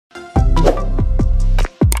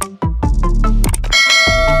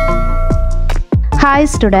Hi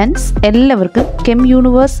students, എല്ലാവർക്കും came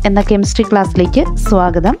universe എന്ന chemistry ക്ലാസ്സിലേക്ക്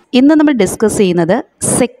സ്വാഗതം. ഇന്ന് നമ്മൾ ഡിസ്കസ് ചെയ്യുന്നത്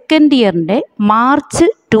സെക്കൻഡ് ഇയറിൻ്റെ മാർച്ച്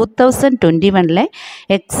 2021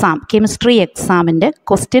 എക്സാം കെമിസ്ട്രി എക്സാമിൻ്റെ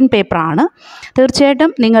ക്വസ്റ്റ്യൻ പേപ്പറാണ്.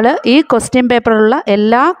 തീർച്ചയായിട്ടും നിങ്ങൾ ഈ ക്വസ്റ്റ്യൻ പേപ്പറിലുള്ള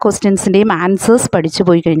എല്ലാ ക്വസ്റ്റ്യൻസിൻ്റെയും ആൻസേഴ്സ് പഠിച്ചു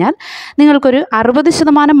പോയി കഴിഞ്ഞാൽ നിങ്ങൾക്കൊരു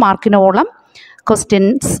 60% മാർക്കിനോളം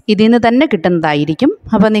ക്വസ്റ്റ്യൻസ് ഇതിൽ നിന്ന് തന്നെ കിട്ടുന്നതായിരിക്കും.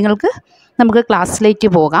 അപ്പോൾ നമുക്ക് ക്ലാസ്സിലേക്ക്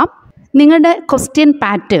പോകാം. നിങ്ങളുടെ ക്വസ്റ്റ്യൻ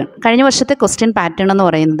പാറ്റേൺ, കഴിഞ്ഞ വർഷത്തെ ക്വസ്റ്റ്യൻ പാറ്റേൺ എന്ന്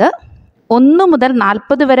പറയുന്നത് 1 മുതൽ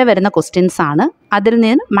 40 വരെ വരുന്ന ക്വസ്റ്റ്യൻസ് ആണ്. അതിൽ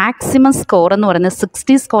നിന്ന് മാക്സിമം സ്കോർ എന്ന് പറയുന്നത്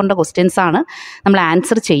 60 സ്കോറിൻ്റെ ക്വസ്റ്റ്യൻസ് ആണ് നമ്മൾ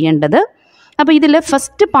ആൻസർ ചെയ്യേണ്ടത്. അപ്പോൾ ഇതിൽ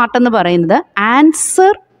ഫസ്റ്റ് പാർട്ട് എന്ന് പറയുന്നത്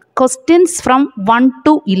answer questions from 1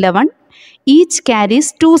 to 11 each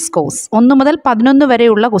carries 2 scores. 1 മുതൽ 11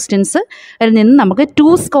 വരെയുള്ള ക്വസ്റ്റ്യൻസ് നിന്ന് നമുക്ക്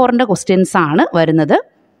 2 സ്കോറിൻ്റെ ക്വസ്റ്റ്യൻസ് ആണ് വരുന്നത്.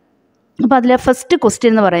 അപ്പോൾ അതിലെ ഫസ്റ്റ്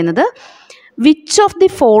ക്വസ്റ്റ്യൻ എന്ന് പറയുന്നത് which of the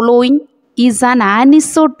following is an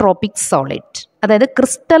anisotropic solid. അതായത്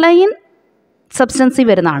ക്രിസ്റ്റലൈൻ സബ്സ്റ്റൻസിൽ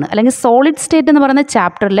വരുന്നതാണ്, അല്ലെങ്കിൽ സോളിഡ് സ്റ്റേറ്റ് എന്ന് പറയുന്ന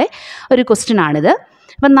ചാപ്റ്ററിലെ ഒരു ക്വസ്റ്റ്യൻ ആണിത്.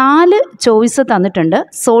 അപ്പം 4 ചോയ്സ് തന്നിട്ടുണ്ട്: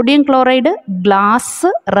 sodium chloride,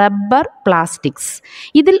 glass, rubber, plastics.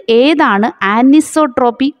 ഇതിൽ ഏതാണ്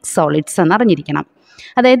ആനിസോട്രോപിക് സോളിഡ്സ് എന്ന് അറിഞ്ഞിരിക്കണം.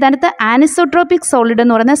 അതായത് അതിനകത്ത് ആനിസോട്രോപിക് സോളിഡ്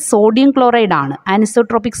എന്ന് പറയുന്നത് സോഡിയം ക്ലോറൈഡ് ആണ്.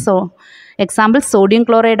 ആനിസോട്രോപിക് എക്സാമ്പിൾ സോഡിയം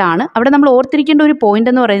ക്ലോറൈഡ് ആണ്. അവിടെ നമ്മൾ ഓർത്തിരിക്കേണ്ട ഒരു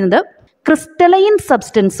പോയിന്റ് എന്ന് പറയുന്നത് ക്രിസ്റ്റലൈൻ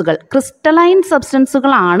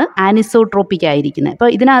സബ്സ്റ്റൻസുകളാണ് ആനിസോട്രോപിക് ആയിരിക്കുന്നത്. അപ്പോൾ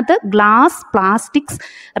ഇതിനകത്ത് ഗ്ലാസ്, പ്ലാസ്റ്റിക്സ്,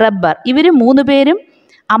 റബ്ബർ ഇവർ 3 പേരും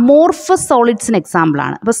അമോർഫസ് സോളിഡ്സിന്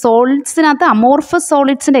എക്സാമ്പിളാണ്. അപ്പോൾ സോളിഡ്സിനകത്ത് അമോർഫസ്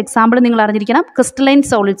സോളിഡ്സിൻ്റെ എക്സാമ്പിൾ നിങ്ങൾ അറിഞ്ഞിരിക്കണം, ക്രിസ്റ്റലൈൻ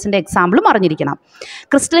സോളിഡ്സിൻ്റെ എക്സാമ്പിളും അറിഞ്ഞിരിക്കണം.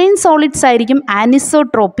 ക്രിസ്റ്റലൈൻ സോളിഡ്സ് ആയിരിക്കും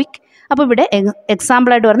ആനിസോട്രോപിക്. അപ്പോൾ ഇവിടെ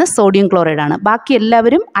എക്സാമ്പിളായിട്ട് പറയുന്നത് സോഡിയം ക്ലോറൈഡ് ആണ്. ബാക്കി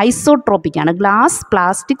എല്ലാവരും ഐസോട്രോപിക് ആണ്: ഗ്ലാസ്,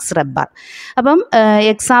 പ്ലാസ്റ്റിക്സ്, റബ്ബർ. അപ്പം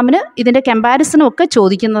എക്സാമിന് ഇതിൻ്റെ കമ്പാരിസണും ഒക്കെ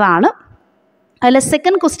ചോദിക്കുന്നതാണ്. അതിൽ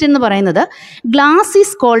സെക്കൻഡ് ക്വസ്റ്റ്യൻ എന്ന് പറയുന്നത് glass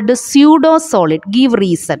is called pseudo solid, give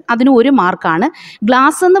reason. അതിന് 1 മാർക്കാണ്.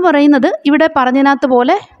 ഗ്ലാസ് എന്ന് പറയുന്നത് ഇവിടെ പറഞ്ഞതിനകത്ത്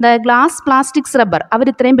പോലെ ഗ്ലാസ്, പ്ലാസ്റ്റിക്സ്, റബ്ബർ അവർ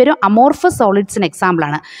ഇത്രയും പേരും അമോർഫസ് സോളിഡ്സിന്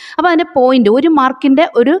എക്സാമ്പിളാണ്. അപ്പോൾ അതിൻ്റെ പോയിന്റ് 1 മാർക്കിൻ്റെ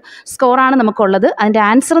ഒരു സ്കോറാണ് നമുക്കുള്ളത്. അതിൻ്റെ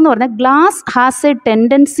ആൻസർ എന്ന് പറഞ്ഞാൽ glass has A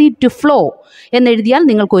tendency to flow എന്നെഴുതിയാൽ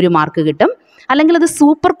നിങ്ങൾക്ക് 1 മാർക്ക് കിട്ടും. അല്ലെങ്കിൽ അത്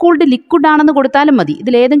സൂപ്പർ കൂൾഡ് ലിക്വിഡ് ആണെന്ന് കൊടുത്താലും മതി.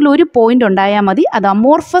 ഇതിലേതെങ്കിലും ഒരു പോയിന്റ് ഉണ്ടായാൽ മതി. അത്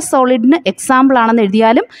അമോർഫസ് സോളിഡിന് എക്സാമ്പിൾ ആണെന്ന്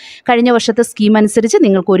എഴുതിയാലും കഴിഞ്ഞ വർഷത്തെ സ്കീം അനുസരിച്ച്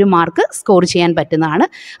നിങ്ങൾക്ക് 1 മാർക്ക് സ്കോർ ചെയ്യാൻ പറ്റുന്നതാണ്.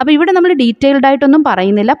 അപ്പോൾ ഇവിടെ നമ്മൾ ഡീറ്റെയിൽഡ് ആയിട്ടൊന്നും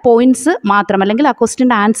പറയുന്നില്ല, പോയിന്റ്സ് മാത്രം അല്ലെങ്കിൽ ആ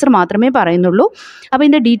ക്വസ്റ്റ്യൻ്റെ ആൻസർ മാത്രമേ പറയുന്നുള്ളൂ. അപ്പോൾ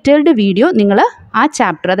ഇതിൻ്റെ ഡീറ്റെയിൽഡ് വീഡിയോ നിങ്ങൾ ആ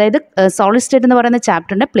ചാപ്റ്റർ, അതായത് സോളിഡ് സ്റ്റേറ്റ് എന്ന് പറയുന്ന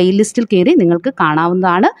ചാപ്റ്ററിൻ്റെ പ്ലേലിസ്റ്റിൽ കയറി നിങ്ങൾക്ക്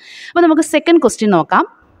കാണാവുന്നതാണ്. അപ്പോൾ നമുക്ക് സെക്കൻഡ് ക്വസ്റ്റ്യൻ നോക്കാം.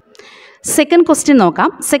 സെക്കൻഡ്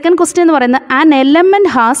ക്വസ്റ്റ്യൻ എന്ന് പറയുന്നത് an element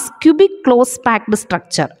has cubic close packed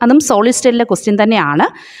structure. അതും സോളിഡ് സ്റ്റേറ്റിലെ ക്വസ്റ്റ്യൻ തന്നെയാണ്.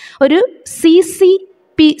 ഒരു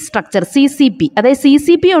CCP സ്ട്രക്ചർ, CCP, അതായത്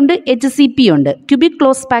CCP ഉണ്ട്, HCP ഉണ്ട്, ക്യൂബിക്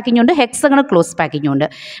ക്ലോസ് പാക്കിംഗ് ഉണ്ട്, ഹെക്സഗണൽ ക്ലോസ് പാക്കിംഗ് ഉണ്ട്.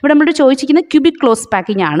 ഇവിടെ നമ്മൾ ചോദിച്ചിരിക്കുന്നത് ക്യൂബിക് ക്ലോസ്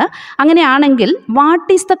പാക്കിംഗ് ആണ്. അങ്ങനെയാണെങ്കിൽ what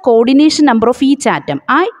is the coordination number of each atom?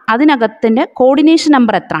 അതിനകത്തിൻ്റെ coordination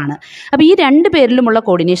number എത്രയാണ്? അപ്പോൾ ഈ 2 പേരിലുമുള്ള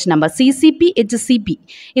കോർഡിനേഷൻ നമ്പർ CCP, HCP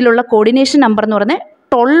യിലുള്ള കോർഡിനേഷൻ നമ്പർ എന്ന് പറഞ്ഞാൽ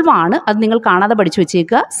 12 ആണ്. അത് നിങ്ങൾ കാണാതെ പഠിച്ചു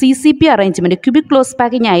വെച്ചേക്കുക. CCP arrangement cubic close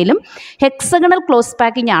packing ആയാലും ഹെക്സഗണൽ ക്ലോസ്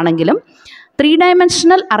പാക്കിംഗ് ആണെങ്കിലും 3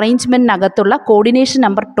 ഡയമെൻഷണൽ അറേഞ്ച്മെൻറ്റിനകത്തുള്ള കോർഡിനേഷൻ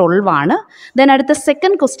നമ്പർ 12 ആണ്. ദെൻ അടുത്ത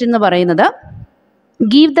സെക്കൻഡ് ക്വസ്റ്റ്യൻ എന്ന് പറയുന്നത്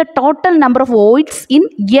give the total number of voids in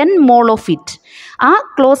n mall of it. ആ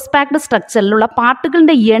ക്ലോസ് പാക്ഡ് സ്ട്രക്ചറിലുള്ള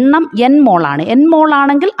പാർട്ടിക്കിളിൻ്റെ എണ്ണം n മോളാണ്. n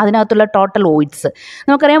മോളാണെങ്കിൽ അതിനകത്തുള്ള ടോട്ടൽ വോയിഡ്സ്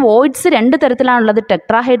നമുക്കറിയാം. Voids 2 തരത്തിലാണുള്ളത്: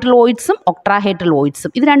 tetrahedral വോയിഡ്സും ഒക്ട്രാഹൈഡ്രൽ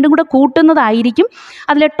വോയിഡ്സും. ഇത് രണ്ടും കൂടെ കൂട്ടുന്നതായിരിക്കും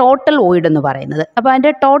അതിലെ ടോട്ടൽ വോയിഡ് എന്ന് പറയുന്നത്. അപ്പോൾ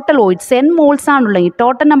അതിൻ്റെ ടോട്ടൽ വോയിഡ്സ് n മോൾസ് ആണുള്ളത്. ഈ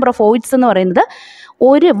ടോട്ടൽ നമ്പർ ഓഫ് വോയിഡ്സ് എന്ന് പറയുന്നത്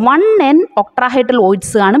 1n ഒക്ട്രാഹൈഡ്രൽ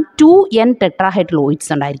വോയിഡ്സ് കാണും, 2n ടെട്രാഹൈഡ്രൽ വോയിഡ്സ്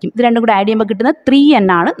ഉണ്ടായിരിക്കും. ഇത് രണ്ടും കൂടെ ആഡ് ചെയ്യുമ്പോൾ കിട്ടുന്നത് 3n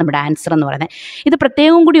ആണ് നമ്മുടെ ആൻസർ എന്ന് പറയുന്നത്. ഇത്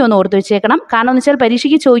പ്രത്യേകം കൂടി ഒന്ന് ഓർത്ത് വെച്ചേക്കണം. കാരണം എന്ന് വെച്ചാൽ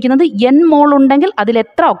പരീക്ഷയ്ക്ക് ചോദിക്കുന്നത് n മോൾ ഉണ്ടെങ്കിൽ അതിൽ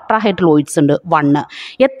എത്ര ഒക്ട്രാഹൈഡ്രൽ വോയിഡ്സ് ഉണ്ട്? 1.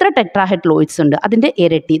 എത്ര ടെട്രാഹൈഡ്രൽ വോയിഡ്സ് ഉണ്ട്? അതിൻ്റെ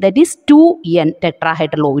ഇരട്ടി, that is 2n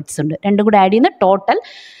tetrahedral voids ഉണ്ട്. രണ്ടും കൂടെ ആഡ് ചെയ്യുന്ന ടോട്ടൽ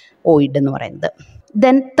വോയിഡ് എന്ന് പറയുന്നത്.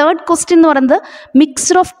 ദെൻ തേർഡ് ക്വസ്റ്റ്യൻ എന്ന് പറയുന്നത്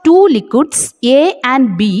mixture of 2 liquids A and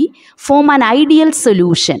B form an ideal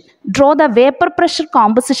solution. Draw the vapour pressure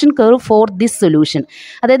composition curve for this solution.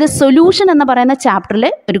 അതായത് സൊല്യൂഷൻ എന്ന് പറയുന്ന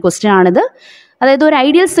ചാപ്റ്ററിലെ ഒരു ക്വസ്റ്റ്യൻ ആണിത്. അതായത് ഒരു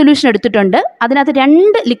ഐഡിയൽ സൊല്യൂഷൻ എടുത്തിട്ടുണ്ട്. അതിനകത്ത്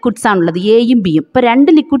 2 ലിക്വിഡ്സ് ആണുള്ളത്, എയും ബിയും. ഇപ്പോൾ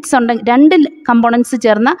 2 ലിക്വിഡ്സ് ഉണ്ടെങ്കിൽ 2 കമ്പോണൻസ്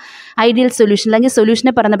ചേർന്ന ഐഡിയൽ സൊല്യൂഷൻ, അല്ലെങ്കിൽ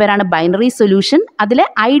സൊല്യൂഷനെ പറയുന്ന പേരാണ് ബൈനറി സൊല്യൂഷൻ. അതിലെ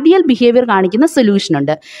ഐഡിയൽ ബിഹേവിയർ കാണിക്കുന്ന സൊല്യൂഷൻ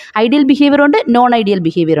ഉണ്ട്. ഐഡിയൽ ബിഹേവിയർ ഉണ്ട്, നോൺ ഐഡിയൽ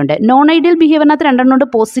ബിഹേവിയർ ഉണ്ട്. നോൺ ഐഡിയൽ ബിഹേവിയറിനകത്ത് 2 ഉണ്ട്: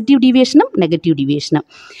 പോസിറ്റീവ് ഡീവിയേഷനും നെഗറ്റീവ് ഡീവിയേഷനും.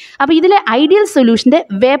 അപ്പോൾ ഇതിലെ ideal സൊല്യൂഷൻ്റെ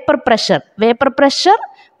vapour pressure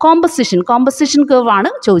composition curve ആണ്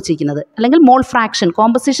ചോദിച്ചിരിക്കുന്നത്, അല്ലെങ്കിൽ മോൾ ഫ്രാക്ഷൻ.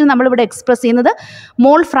 കോമ്പസിഷൻ നമ്മളിവിടെ എക്സ്പ്രസ് ചെയ്യുന്നത്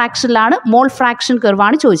മോൾ ഫ്രാക്ഷനിലാണ്, മോൾ ഫ്രാക്ഷൻ കർവ്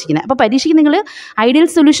ആണ് ചോദിച്ചിരിക്കുന്നത്. അപ്പോൾ പരീക്ഷയ്ക്ക് നിങ്ങൾ ഐഡിയൽ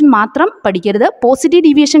സൊല്യൂഷൻ മാത്രം പഠിക്കരുത്, പോസിറ്റീവ്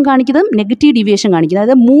ഡീവിയേഷൻ കാണിക്കുന്നതും നെഗറ്റീവ് ഡീവിയേഷൻ കാണിക്കുന്നത്.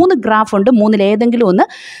 അതായത് 3 ഗ്രാഫ് ഉണ്ട്, 3 ഏതെങ്കിലും ഒന്ന്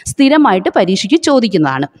സ്ഥിരമായിട്ട് പരീക്ഷയ്ക്ക്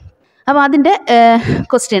ചോദിക്കുന്നതാണ്. അപ്പോൾ അതിൻ്റെ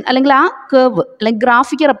ക്വസ്റ്റ്യൻ അല്ലെങ്കിൽ ആ കർവ് അല്ലെങ്കിൽ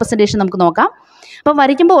ഗ്രാഫിക്കൽ റെപ്രസെൻറ്റേഷൻ നമുക്ക് നോക്കാം. അപ്പോൾ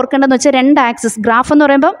വരയ്ക്കുമ്പോൾ ഓർക്കേണ്ടതെന്ന് വെച്ചാൽ 2 ആക്സിസ്, ഗ്രാഫ് എന്ന്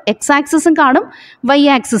പറയുമ്പോൾ എക്സ് ആക്സിസും കാണും വൈ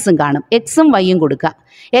ആക്സിസും കാണും, എക്സും വൈയും കൊടുക്കുക.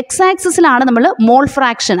 എക്സ് ആക്സിസിലാണ് നമ്മൾ മോൾ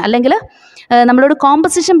ഫ്രാക്ഷൻ അല്ലെങ്കിൽ നമ്മളോട്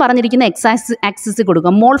കോമ്പസിഷൻ പറഞ്ഞിരിക്കുന്ന എക്സ് ആക്സിസ്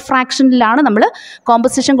കൊടുക്കുക. മോൾ ഫ്രാക്ഷനിലാണ് നമ്മൾ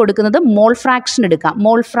കോമ്പസിഷൻ കൊടുക്കുന്നത്. മോൾ ഫ്രാക്ഷൻ എടുക്കുക.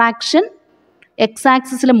 മോൾ ഫ്രാക്ഷൻ എക്സ്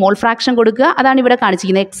ആക്സിസിൽ മോൾ ഫ്രാക്ഷൻ കൊടുക്കുക, അതാണ് ഇവിടെ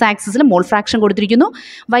കാണിച്ചിരിക്കുന്നത്. എക്സ് ആക്സിസിൽ മോൾ ഫ്രാക്ഷൻ കൊടുത്തിരിക്കുന്നു,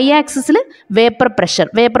 വൈ ആക്സിസിൽ വേപ്പർ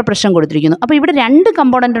പ്രഷർ കൊടുത്തിരിക്കുന്നു. അപ്പോൾ ഇവിടെ 2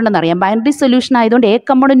 കമ്പോണൻ്റ് ഉണ്ടെന്ന് അറിയാം. ബൈനറി സൊല്യൂഷൻ ആയതുകൊണ്ട് എ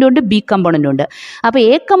കമ്പോണൻ്റ് ഉണ്ട്, ബി കമ്പോണൻ്റ് ഉണ്ട്. അപ്പോൾ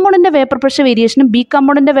A കമ്പോണൻ്റെ vapour pressure വേരിയേഷനും B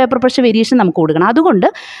കമ്പോണൻ്റെ vapour pressure variation നമുക്ക് കൊടുക്കണം. അതുകൊണ്ട്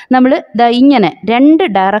നമ്മൾ ഇങ്ങനെ 2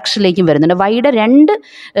 ഡയറക്ഷനിലേക്കും വരുന്നുണ്ട്. വൈയുടെ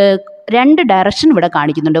 2 ഡയറക്ഷൻ ഇവിടെ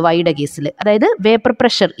കാണിക്കുന്നുണ്ട് വൈയുടെ കേസിൽ. അതായത് വേപ്പർ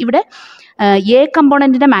പ്രഷർ ഇവിടെ എ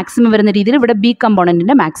കമ്പോണൻറ്റിൻ്റെ മാക്സിമം വരുന്ന രീതിയിൽ, ഇവിടെ ബി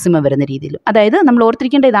കമ്പോണൻറ്റിൻ്റെ മാക്സിമം വരുന്ന രീതിയിൽ. അതായത് നമ്മൾ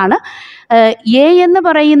ഓർത്തിരിക്കേണ്ട ഇതാണ്, എ എന്ന്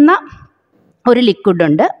പറയുന്ന ഒരു ലിക്വിഡ്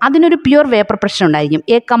ഉണ്ട്, അതിനൊരു പ്യുവർ വേപ്പർ പ്രഷർ ഉണ്ടായിരിക്കും.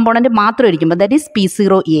 എ കമ്പോണൻറ്റ് മാത്രം ഇരിക്കുമ്പോൾ that is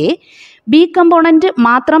P0A. B component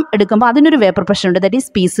മാത്രം എടുക്കുമ്പോൾ അതിനൊരു വേപ്പർ പ്രഷർ ഉണ്ട്, ദാറ്റ് ഈസ്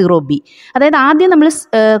P0B. അതായത് ആദ്യം നമ്മൾ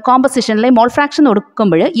കോമ്പസിഷൻ അല്ലെങ്കിൽ മോൾ ഫ്രാക്ഷൻ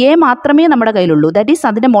കൊടുക്കുമ്പോൾ എ മാത്രമേ നമ്മുടെ കയ്യിലുള്ളൂ, ദാറ്റ് ഈസ്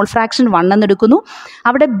അതിൻ്റെ മോൾ ഫ്രാക്ഷൻ 1 എന്ന് എടുക്കുന്നു.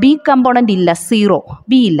 അവിടെ ബി കമ്പോണൻറ്റ് ഇല്ല, 0,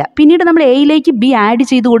 ബി ഇല്ല. പിന്നീട് നമ്മൾ എയിലേക്ക് ബി ആഡ്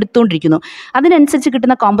ചെയ്ത് കൊടുത്തുകൊണ്ടിരിക്കുന്നു. അതിനനുസരിച്ച്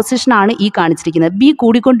കിട്ടുന്ന കോമ്പസിഷനാണ് ഈ കാണിച്ചിരിക്കുന്നത്. ബി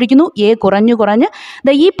കൂടിക്കൊണ്ടിരിക്കുന്നു, എ കുറഞ്ഞ്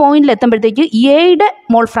ഈ പോയിന്റിൽ എത്തുമ്പോഴത്തേക്ക് എയുടെ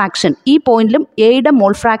മോൾ ഫ്രാക്ഷൻ, ഈ പോയിന്റിലും എയുടെ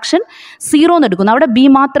മോൾ ഫ്രാക്ഷൻ 0 എന്ന് എടുക്കുന്നു. അവിടെ ബി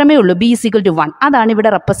മാത്രമേ ഉള്ളൂ, ബി = 1. അതാണ് ഇവിടെ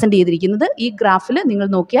റെപ്രസെൻറ്റ് ചെയ്തിരിക്കുന്നത്. ഈ ഗ്രാഫിൽ നിങ്ങൾ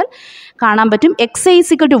നോക്കിയാൽ കാണാൻ പറ്റും XA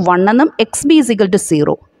 = 1 എന്നും XB =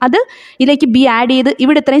 0. അത് ഇതിലേക്ക് ബി ആഡ് ചെയ്ത്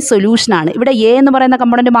ഇവിടെ ഇത്രയും സൊല്യൂഷനാണ്. ഇവിടെ എ എന്ന് പറയുന്ന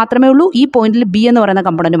കമ്പോണൻറ്റ് മാത്രമേ ഉള്ളൂ, ഈ പോയിന്റിൽ ബി എന്ന് പറയുന്ന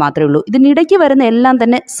കമ്പോണൻറ്റ് മാത്രമേ ഉള്ളൂ. ഇതിനിടയ്ക്ക് വരുന്ന എല്ലാം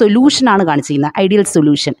തന്നെ സൊല്യൂഷനാണ് കാണിച്ചിരിക്കുന്നത്, ഐഡിയൽ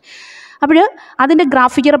സൊല്യൂഷൻ. അപ്പോൾ അതിൻ്റെ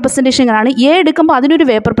ഗ്രാഫിക്കൽ റെപ്രസെൻറ്റേഷൻ ആണ്. എ എടുക്കുമ്പോൾ അതിനൊരു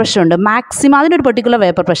വേപ്പർ പ്രഷർ ഉണ്ട്, മാക്സിമം അതിനൊരു particular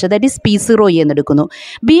vapour pressure, that is P0A എന്ന് എടുക്കുന്നു.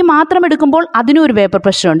 ബി മാത്രം എടുക്കുമ്പോൾ അതിനും ഒരു വേപ്പർ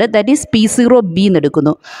പ്രഷർ ഉണ്ട്, ദാറ്റ് ഈസ് P0B എന്ന്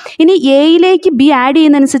എടുക്കുന്നു. ഇനി എയിലേക്ക് ബി ആഡ്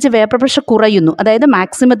ചെയ്യുന്നതനുസരിച്ച് വേപ്പർ പ്രഷർ കുറയുന്നു, അതായത്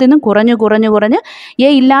മാക്സിമത്തിൽ നിന്നും കുറഞ്ഞ്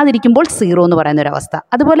എ ഇല്ലാതിരിക്കുമ്പോൾ 0 എന്ന് പറയുന്ന ഒരു അവസ്ഥ.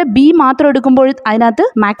 അതുപോലെ ബി മാത്രം എടുക്കുമ്പോൾ അതിനകത്ത്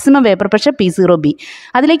മാക്സിമം വേപ്പർ പ്രഷർ P0B,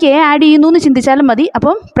 അതിലേക്ക് എ ആഡ് ചെയ്യുന്നു എന്ന് ചിന്തിച്ചാലും മതി.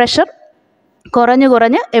 അപ്പം പ്രഷർ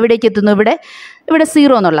കുറഞ്ഞ് എവിടേക്ക് എത്തുന്നു, ഇവിടെ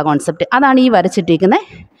 0 എന്നുള്ള കോൺസെപ്റ്റ്. അതാണ് ഈ വരച്ചിട്ടിരിക്കുന്നത്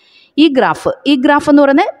ഈ ഗ്രാഫ് എന്ന്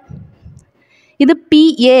പറയുന്നത്. ഇത്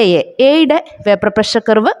PAA, എയുടെ vapour pressure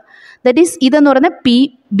curve, that is ഇതെന്ന് പറയുന്നത്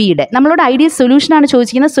PBയുടെ. നമ്മളോട് ഐഡിയൽ സൊല്യൂഷനാണ്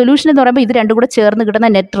ചോദിച്ചിരിക്കുന്നത്. സൊല്യൂഷൻ എന്ന് പറയുമ്പോൾ ഇത് രണ്ടും കൂടെ ചേർന്ന്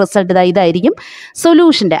കിട്ടുന്ന നെറ്റ് റിസൾട്ട് ഇതായിരിക്കും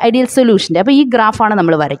സൊല്യൂഷൻ്റെ, ഐഡിയൽ സൊല്യൂഷൻ്റെ. അപ്പോൾ ഈ ഗ്രാഫാണ്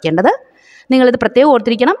നമ്മൾ വരയ്ക്കേണ്ടത്. നിങ്ങളിത് പ്രത്യേകം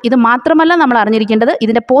ഓർത്തിരിക്കണം. ഇത് മാത്രമല്ല നമ്മൾ അറിഞ്ഞിരിക്കേണ്ടത്,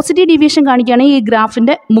 ഇതിൻ്റെ പോസിറ്റീവ് ഡീവിയേഷൻ കാണിക്കുകയാണെങ്കിൽ ഈ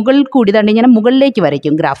ഗ്രാഫിൻ്റെ മുകളിൽ കൂടി തന്നെ ഇങ്ങനെ മുകളിലേക്ക്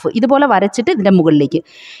വരയ്ക്കും ഗ്രാഫ്. ഇതുപോലെ വരച്ചിട്ട് ഇതിൻ്റെ മുകളിലേക്ക്.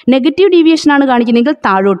 നെഗറ്റീവ് ഡീവിയേഷനാണ് കാണിക്കുന്നതെങ്കിൽ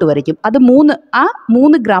താഴോട്ട് വരയ്ക്കും. അത്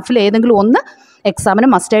 3 ഗ്രാഫിൽ ഏതെങ്കിലും ഒന്ന് എക്സാമിന്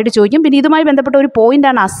മസ്റ്റായിട്ട് ചോദിക്കും. പിന്നെ ഇതുമായി ബന്ധപ്പെട്ട ഒരു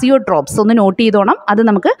പോയിൻ്റാണ് അസിയോട്രോപ്സ്, ഒന്ന് നോട്ട് ചെയ്തോണം. അത്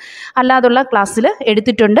നമുക്ക് അല്ലാതുള്ള ക്ലാസ്സിൽ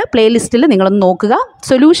എടുത്തിട്ടുണ്ട്, പ്ലേലിസ്റ്റിൽ നിങ്ങളൊന്ന് നോക്കുക.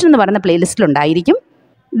 സൊല്യൂഷൻ എന്ന് പറയുന്ന പ്ലേലിസ്റ്റിലുണ്ടായിരിക്കും.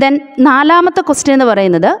 ദെൻ 4ാമത്തെ ക്വസ്റ്റ്യൻ എന്ന്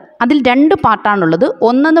പറയുന്നത്, അതിൽ 2 പാർട്ടാണുള്ളത്.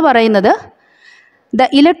 ഒന്നെന്ന് പറയുന്നത് the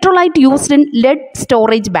electrolyte used in lead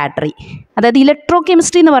storage battery, അതായത് ഇലക്ട്രോ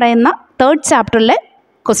കെമിസ്ട്രി എന്ന് പറയുന്ന 3rd ചാപ്റ്ററിലെ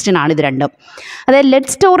ക്വസ്റ്റ്യൻ ആണ് ഇത് രണ്ടും. അതായത്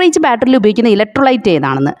ലെഡ് സ്റ്റോറേജ് ബാറ്ററിയിൽ ഉപയോഗിക്കുന്ന ഇലക്ട്രോലൈറ്റ്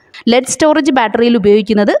ഏതാണെന്ന്. ലെഡ് സ്റ്റോറേജ് ബാറ്ററിയിൽ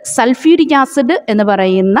ഉപയോഗിക്കുന്നത് സൾഫ്യൂരിക് ആസിഡ് എന്ന്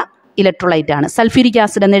പറയുന്ന ഇലക്ട്രോലൈറ്റ് ആണ്. സൾഫ്യൂരിക്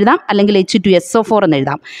ആസിഡ് എന്ന് എഴുതാം, അല്ലെങ്കിൽ H2SO4 എന്ന്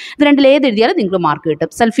എഴുതാം. ഇത് രണ്ടിൽ ഏത് എഴുതിയാലും നിങ്ങൾക്ക് മാർക്ക് കിട്ടും.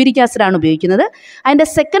 സൾഫ്യൂരിക് ആസിഡ് ആണ് ഉപയോഗിക്കുന്നത്. അതിൻ്റെ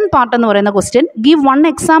സെക്കൻഡ് പാർട്ട് എന്ന് പറയുന്ന question, give 1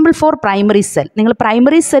 example for primary cell. നിങ്ങൾ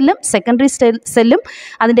പ്രൈമറി സെല്ലും സെക്കൻഡറി സെല്ലും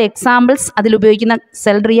അതിൻ്റെ എക്സാമ്പിൾസ്, അതിലുപയോഗിക്കുന്ന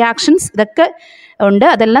സെൽ റിയാക്ഷൻസ് ഇതൊക്കെ ഉണ്ട്.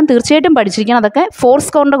 അതെല്ലാം തീർച്ചയായിട്ടും പഠിച്ചിരിക്കണം. അതൊക്കെ 4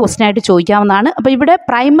 സ്കോറിൻ്റെ ക്വസ്റ്റ്യൻ ആയിട്ട് ചോദിക്കാവുന്നതാണ്. അപ്പോൾ ഇവിടെ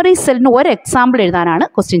പ്രൈമറി സെല്ലിന് ഒരു എക്സാമ്പിൾ എഴുതാനാണ്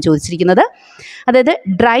ക്വസ്റ്റ്യൻ ചോദിച്ചിരിക്കുന്നത്. അതായത്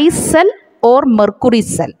dry cell or mercury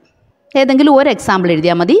cell, ഏതെങ്കിലും ഒരു എക്സാമ്പിൾ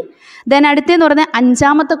എഴുതിയാൽ മതി. ദെൻ അടുത്തതെന്ന് പറഞ്ഞാൽ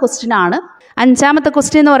 5ാമത്തെ ക്വസ്റ്റ്യൻ ആണ്. 5ാമത്തെ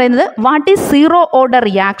ക്വസ്റ്റ്യൻ എന്ന് പറയുന്നത്, what is zero order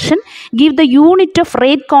reaction, give the unit of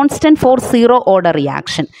rate constant four zero order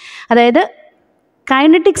reaction. അതായത്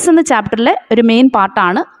കൈനറ്റിക്സ് എന്ന ചാപ്റ്ററിലെ ഒരു മെയിൻ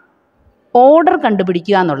പാർട്ടാണ് ഓർഡർ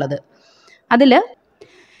കണ്ടുപിടിക്കുക എന്നുള്ളത്. അതിൽ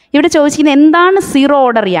ഇവിടെ ചോദിച്ചിരിക്കുന്നത് എന്താണ് സീറോ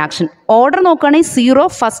ഓർഡർ റിയാക്ഷൻ. ഓർഡർ നോക്കുകയാണെങ്കിൽ 0,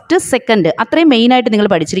 1, 2 അത്രയും മെയിനായിട്ട് നിങ്ങൾ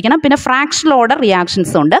പഠിച്ചിരിക്കണം. പിന്നെ ഫ്രാക്ഷണൽ ഓർഡർ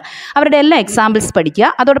റിയാക്ഷൻസ് ഉണ്ട്, അവരുടെ എല്ലാ എക്സാമ്പിൾസ് പഠിക്കുക.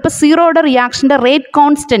 അതോടൊപ്പം zero order റിയാക്ഷൻ്റെ rate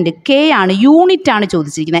constant K ആണ്, യൂണിറ്റ് ആണ്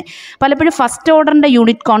ചോദിച്ചിരിക്കുന്നത്. പലപ്പോഴും ഫസ്റ്റ് ഓർഡറിൻ്റെ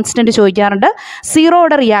യൂണിറ്റ് കോൺസ്റ്റൻറ്റ് ചോദിക്കാറുണ്ട്, സീറോ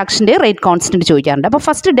ഓർഡർ റിയാക്ഷൻ്റെ റേറ്റ് കോൺസ്റ്റൻറ്റ് ചോദിക്കാറുണ്ട്. അപ്പോൾ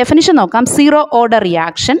ഫസ്റ്റ് ഡെഫിനിഷൻ നോക്കാം, സീറോ ഓർഡർ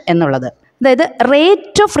റിയാക്ഷൻ എന്നുള്ളത്. അതായത്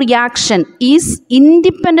rate of reaction is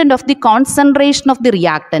independent of the concentration of the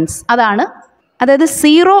reactance. അതാണ് അതായത്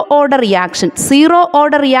സീറോ ഓർഡർ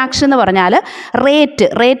റിയാക്ഷൻ എന്ന് പറഞ്ഞാൽ റേറ്റ്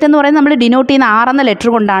എന്ന് പറയുന്നത് നമ്മൾ ഡിനോട്ട് ചെയ്യുന്ന R എന്ന ലെറ്റർ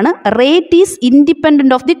കൊണ്ടാണ്. Rate is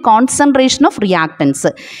independent of the concentration of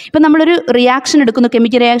reactants. ഇപ്പം നമ്മളൊരു റിയാക്ഷൻ എടുക്കുന്നു,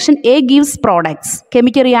 chemical reaction, A gives products.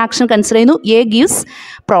 Chemical reaction consider ചെയ്യുന്നു, A gives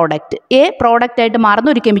product. A product ആയിട്ട് മാറുന്ന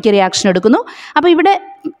ഒരു കെമിക്കൽ റിയാക്ഷൻ എടുക്കുന്നു. അപ്പോൾ ഇവിടെ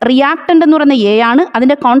റിയാക്ടൻ്റ് എന്ന് പറയുന്ന എ ആണ്.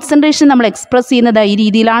 അതിൻ്റെ കോൺസെൻട്രേഷൻ നമ്മൾ എക്സ്പ്രസ് ചെയ്യുന്നത് ഈ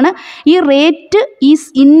രീതിയിലാണ്. ഈ rate is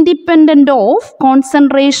independent of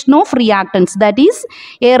concentration of reactants, that is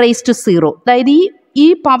A raise to 0. അതായത് ഈ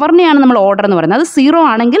പവറിനെയാണ് നമ്മൾ ഓർഡർ എന്ന് പറയുന്നത്. അത് 0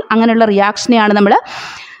 ആണെങ്കിൽ അങ്ങനെയുള്ള റിയാക്ഷനെയാണ് നമ്മൾ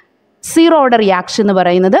സീറോ ഓർഡർ റിയാക്ഷൻ എന്ന്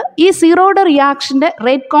പറയുന്നത്. ഈ സീറോ ഓർഡർ റിയാക്ഷൻ്റെ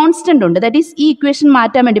റേറ്റ് കോൺസ്റ്റൻ്റ് ഉണ്ട്. ദാറ്റ് ഈസ് ഈ ഇക്വേഷൻ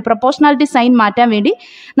മാറ്റാൻ വേണ്ടി, പ്രൊപ്പോർഷണാലിറ്റി സൈൻ മാറ്റാൻ വേണ്ടി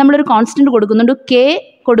നമ്മളൊരു കോൺസ്റ്റൻ്റ് കൊടുക്കുന്നുണ്ട്. കെ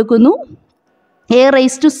കൊടുക്കുന്നു, A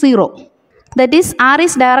raise to 0. That is R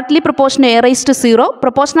is directly proportion A raise to 0.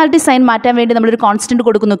 Proportionality sign മാറ്റാൻ വേണ്ടി നമ്മളൊരു കോൺസ്റ്റൻറ്റ്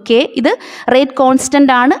കൊടുക്കുന്നു കെ. ഇത് റേറ്റ്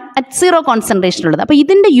കോൺസ്റ്റൻ്റ് ആണ് അറ്റ് 0 കോൺസെൻട്രേഷൻ ഉള്ളത്. അപ്പോൾ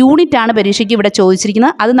ഇതിൻ്റെ യൂണിറ്റ് ആണ് പരീക്ഷയ്ക്ക് ഇവിടെ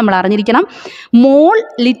ചോദിച്ചിരിക്കുന്നത്. അത് നമ്മൾ അറിഞ്ഞിരിക്കണം. മോൾ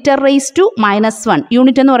ലിറ്റർ റൈസ് ടു -1.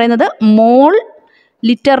 യൂണിറ്റ് എന്ന് പറയുന്നത് മോൾ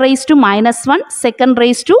litre raise to -1, second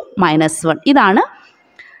raise to -1. ഇതാണ്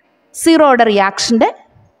സീറോ ഓർഡർ റിയാക്ഷൻ്റെ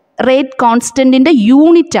റേറ്റ് കോൺസ്റ്റൻറ്റിൻ്റെ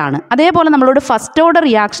യൂണിറ്റ് ആണ്. അതേപോലെ നമ്മളോട് ഫസ്റ്റ് ഓർഡർ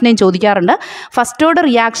റിയാക്ഷനെയും ചോദിക്കാറുണ്ട്. ഫസ്റ്റ് ഓർഡർ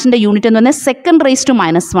റിയാക്ഷൻ്റെ യൂണിറ്റ് എന്ന് പറഞ്ഞാൽ സെക്കൻഡ് റൈസ് ടു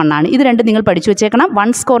 -1 ആണ്. ഇത് രണ്ടും നിങ്ങൾ പഠിച്ചു വെച്ചേക്കണം.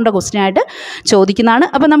 1 സ്കോറിൻ്റെ ക്വസ്റ്റ്യൻ ആയിട്ട് ചോദിക്കുന്നതാണ്.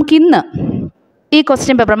 അപ്പോൾ നമുക്ക് ഇന്ന് ഈ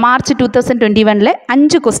ക്വസ്റ്റ്യൻ പേപ്പർ മാർച്ച് 2021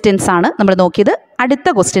 5 ക്വസ്റ്റ്യൻസ് ആണ് നമ്മൾ നോക്കിയത്. അടുത്ത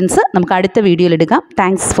ക്വസ്റ്റ്യൻസ് നമുക്ക് അടുത്ത വീഡിയോയിൽ എടുക്കാം.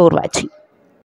 Thanks for watching.